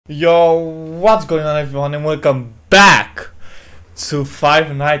Yo, what's going on everyone and welcome back to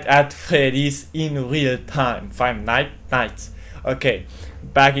Five Nights at Freddy's in real time. Five Nights. Okay,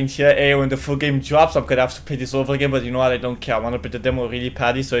 back in here. Hey, when the full game drops, I'm gonna have to play this over again, but you know what, I don't care. I wanna play the demo really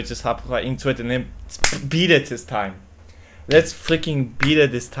paddy, so I just hop right into it and then beat it this time. Let's freaking beat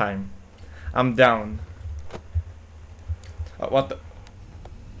it this time. I'm down. What the?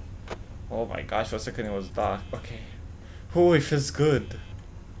 Oh my gosh, for a second it was dark. Okay. Oh, it feels good.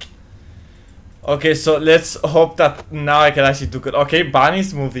 Okay, so let's hope that now I can actually do good. Okay,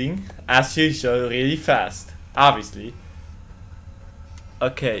 Barney's moving, as usual, really fast. Obviously.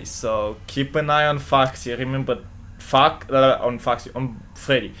 Okay, so keep an eye on Foxy. Remember, on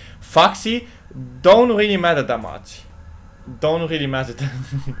Freddy. Foxy don't really matter that much. Doesn't really matter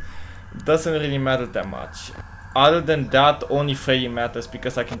that much. Other than that, only Freddy matters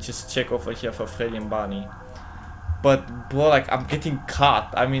because I can just check over here for Freddy and Barney. But bro, like, I'm getting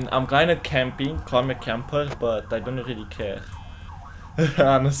caught. I mean, I'm kinda camping, call me a camper, but I don't really care.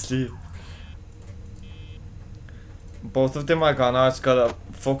 Honestly. Both of them are gone. Now it's gotta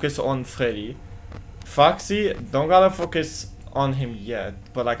focus on Freddy. Foxy, don't gotta focus on him yet.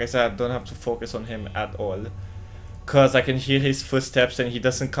 But like I said, I don't have to focus on him at all. Cause I can hear his footsteps and he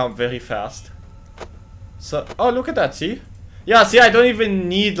doesn't come very fast. So, oh, look at that, see? Yeah, see, I don't even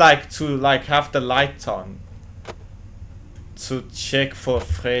need like to have the lights on to check for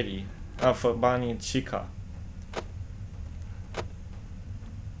Freddy, for Barney and Chica.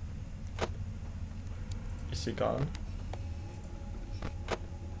 Is he gone?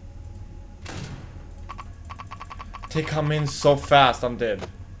 They come in so fast, I'm dead.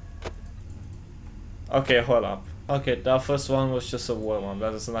 Okay, hold up. Okay, that first one was just a warm-up,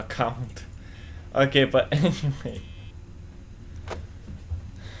 that does not count. Okay, but anyway.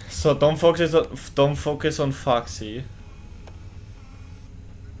 So don't focus on Foxy.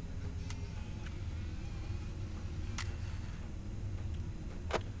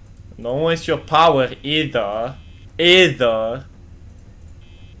 Don't waste your power either. And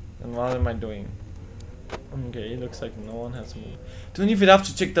what am I doing? Okay, it looks like no one has moved. Don't even have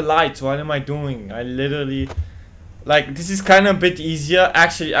to check the lights. What am I doing? I literally, like, this is kind of a bit easier.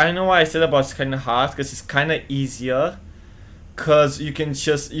 Actually, I know why I said about it's kind of hard, because it's kind of easier. Because you can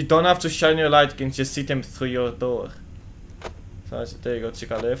just, you don't have to shine your light, you can just see them through your door. So there you go,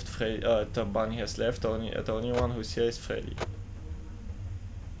 Chica left, Freddy, the Bunny has left, the only one who's here is Freddy.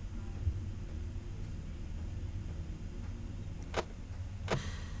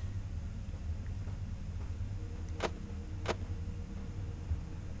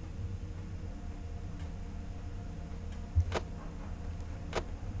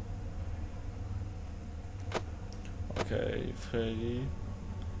 Okay,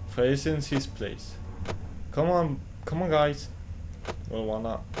 Freddy's in his place. Come on guys.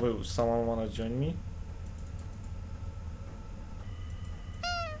 Will someone wanna join me?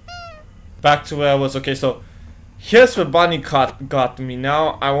 Back to where I was. Okay, so here's where Bunny got me.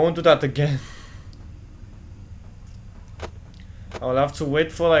 Now I won't do that again. I'll have to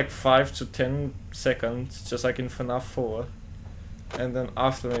wait for like 5 to 10 seconds, just like in Fnaf 4. And then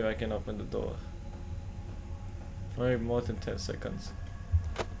after, maybe I can open the door. Maybe more than 10 seconds.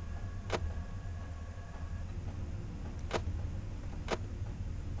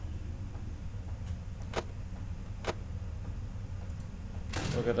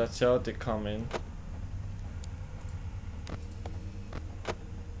 Okay, that's how they come in.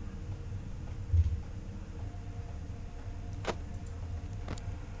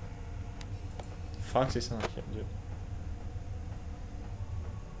 Foxy's not here, dude.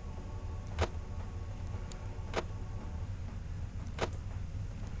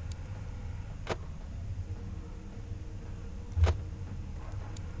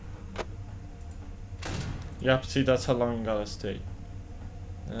 Yep, see, that's how long you gotta stay.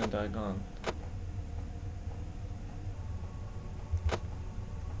 And they're gone.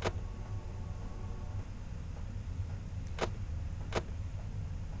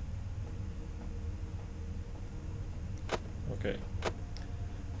 Okay.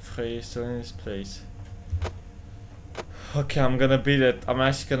 Freddy's still in his place. Okay, I'm gonna beat it. I'm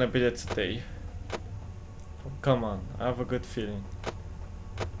actually gonna beat it today. Come on, I have a good feeling.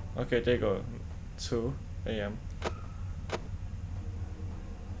 Okay, there you go. 2 AM.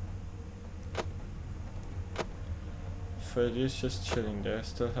 Freddy's just chilling there,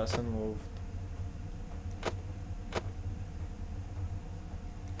 still hasn't moved.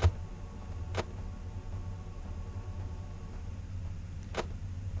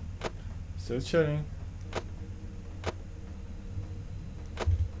 Still chilling.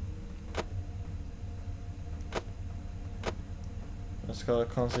 gotta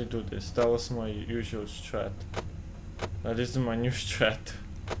constantly do this. That was my usual strat. Now this is my new strat.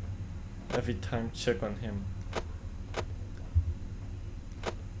 Every time check on him.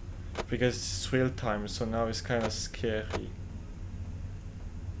 Because it's real time, so now it's kind of scary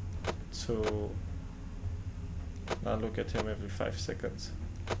to not look at him every 5 seconds.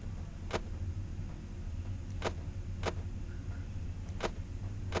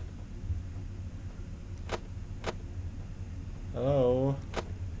 Hello?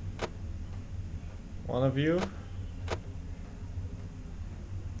 One of you?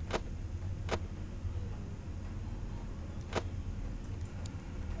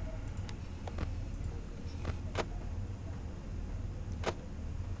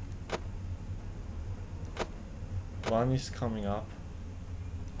 One is coming up.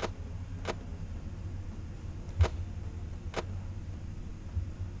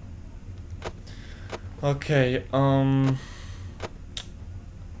 Okay,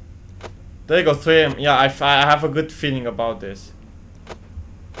 there you go, 3 AM. Yeah, I have a good feeling about this.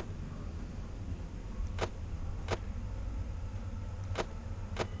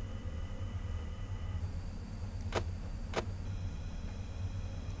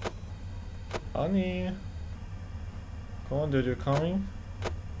 Honey. Come on, dude, you're coming?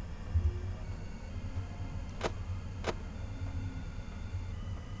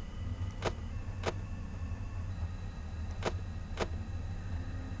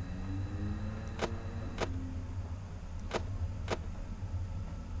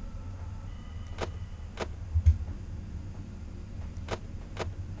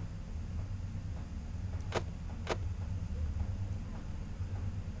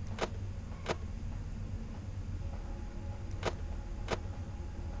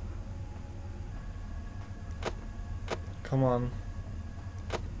 Come on.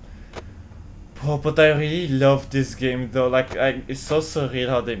 Oh, but I really love this game though. Like, it's so surreal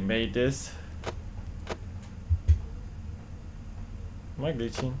how they made this. Am I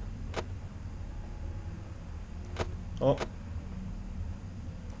glitching? Oh.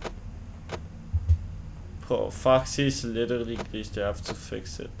 Bro, Foxy is literally glitched. I have to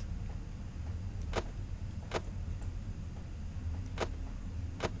fix it.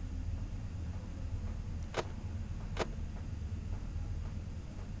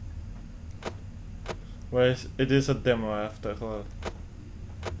 Well, it is a demo after all.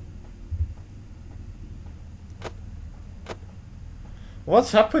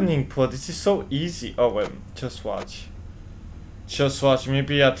 What's happening, bro? This is so easy. Oh wait, just watch. Just watch.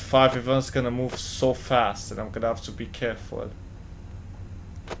 Maybe at 5 everyone's gonna move so fast and I'm gonna have to be careful.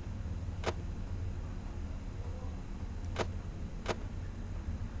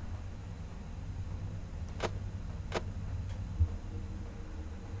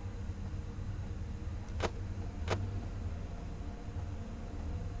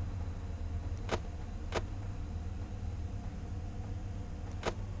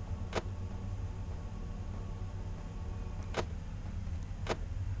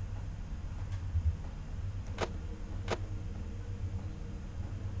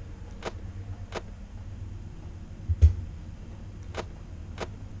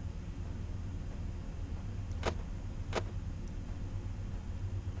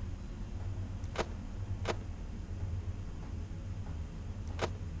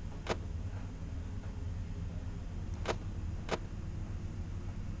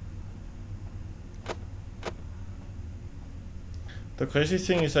 The crazy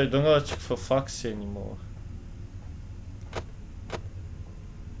thing is I don't gotta check for Foxy anymore.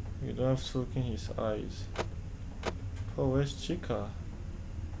 You don't have to look in his eyes. Oh, where's Chica?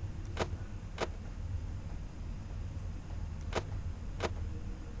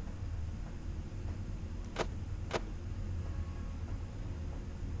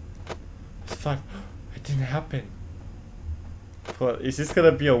 Fuck, it didn't happen. But is this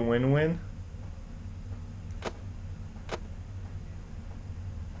gonna be a win-win?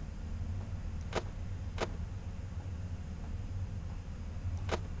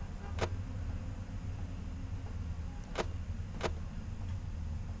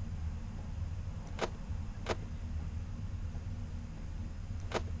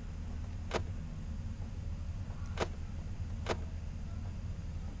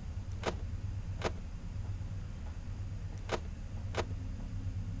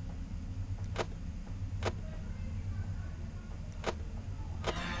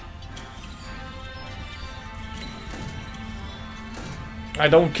 I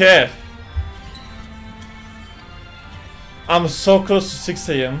don't care. I'm so close to 6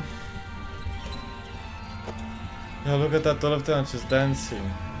 AM. Yeah, look at that, all of them just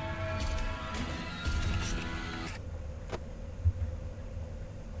dancing.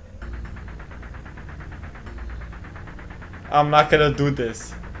 I'm not gonna do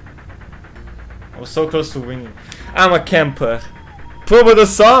this. I was so close to winning. I'm a camper. Promo the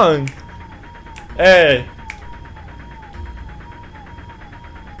song. Hey.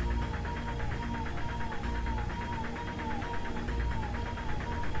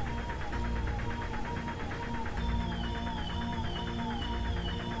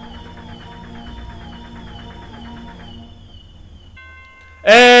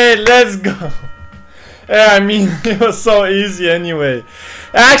 Hey, let's go. Yeah, I mean, it was so easy anyway.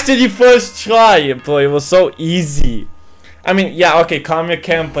 Actually, first try, bro, it was so easy. I mean, yeah, okay, calm your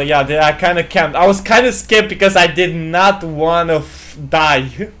camper. Yeah, I kind of camped. I was kind of scared because I did not want to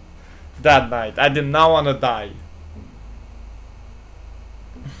die that night. I did not want to die.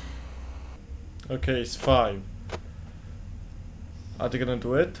 Okay, it's 5. Are they gonna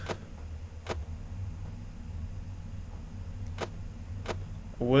do it?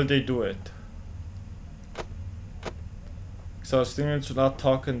 Or will they do it? So I was thinking to not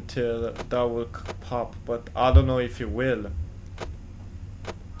talk until that will pop, but I don't know if it will.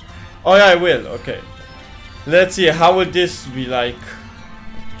 Oh yeah, it will. Okay. Let's see, how will this be like?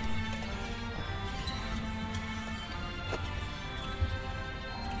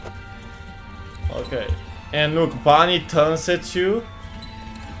 Okay. And look, Barney turns at you,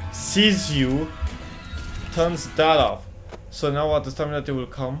 sees you, turns that off. So now what, the time that they will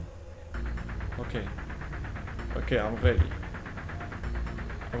come? Okay. Okay, I'm ready.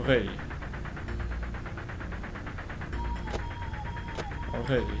 I'm ready. I'm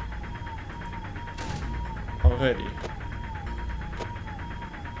ready. I'm ready.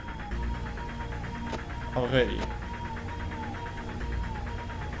 I'm ready.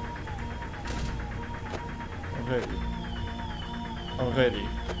 I'm ready. I'm ready.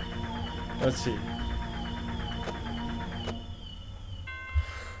 Let's see.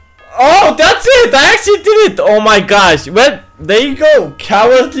 Oh, that's it! I actually did it! Oh my gosh. Well, there you go.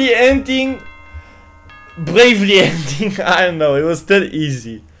 Cowardly ending. Bravely ending. I don't know. It was still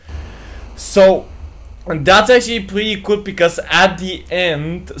easy. So, that's actually pretty cool because at the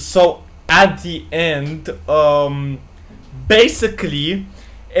end, basically,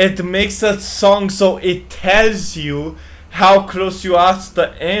 it makes a song so it tells you how close you are to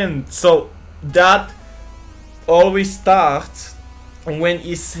the end. So, that always starts when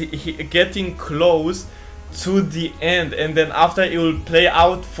he's getting close to the end, and then after it will play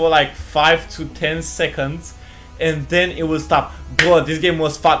out for like 5 to 10 seconds, and then it will stop. Bro, this game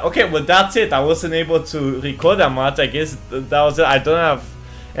was fun. Okay, well that's it. I wasn't able to record that much. I guess that was it. I don't have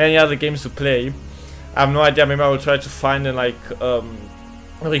any other games to play. I have no idea. Maybe I will try to find and like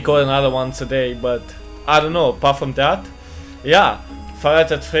record another one today, but I don't know. Apart from that, yeah, Five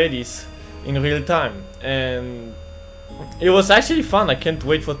Nights at Freddy's in real time, and it was actually fun. I can't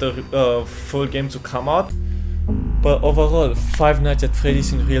wait for the full game to come out. But overall, Five Nights at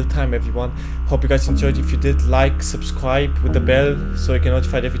Freddy's in real time, everyone. Hope you guys enjoyed. If you did, like, subscribe with the bell so you get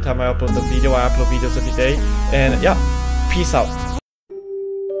notified every time I upload a video. I upload videos every day. And yeah, peace out.